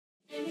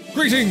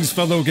Greetings,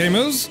 fellow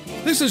gamers!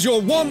 This is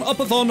your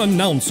One-Upathon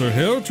announcer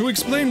here to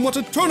explain what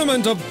a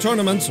tournament of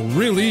tournaments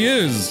really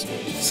is.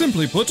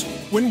 Simply put,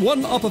 when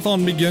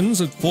One-Upathon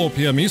begins at 4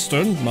 p.m.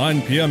 Eastern,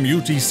 9 p.m.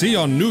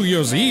 UTC on New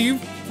Year's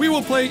Eve, we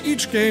will play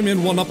each game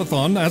in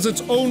One-Upathon as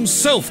its own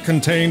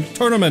self-contained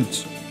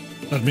tournament.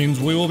 That means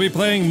we will be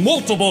playing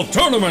multiple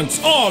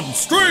tournaments on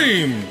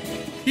stream,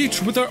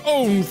 each with their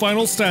own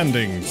final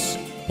standings.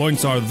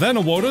 Points are then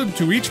awarded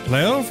to each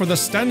player for the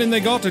standing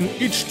they got in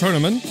each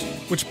tournament,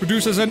 which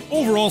produces an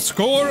overall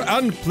score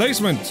and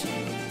placement.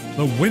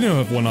 The winner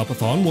of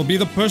One-Upathon will be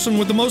the person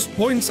with the most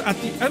points at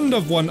the end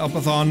of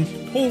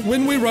One-Upathon, or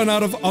when we run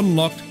out of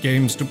unlocked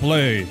games to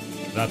play.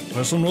 That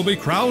person will be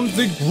crowned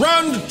the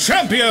Grand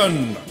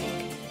Champion!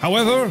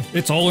 However,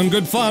 it's all in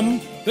good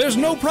fun. There's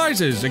no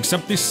prizes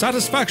except the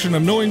satisfaction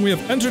of knowing we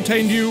have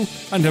entertained you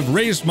and have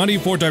raised money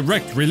for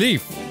direct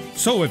relief.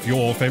 So if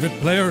your favorite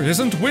player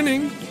isn't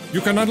winning, you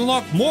can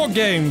unlock more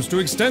games to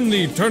extend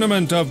the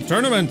Tournament of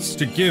Tournaments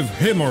to give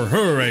him or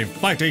her a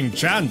fighting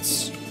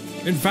chance.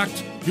 In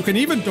fact, you can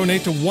even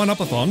donate to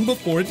One-Upathon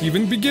before it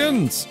even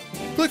begins.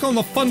 Click on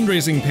the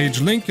fundraising page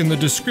link in the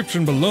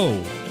description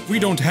below. We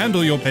don't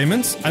handle your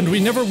payments, and we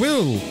never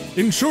will,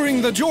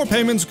 ensuring that your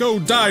payments go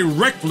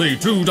directly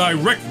to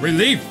direct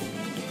relief.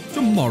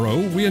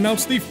 Tomorrow, we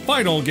announce the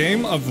final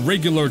game of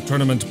regular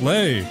tournament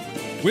play.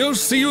 We'll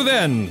see you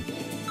then.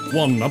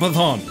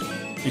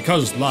 One-Upathon,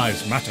 because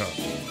lives matter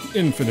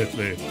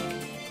infinitely.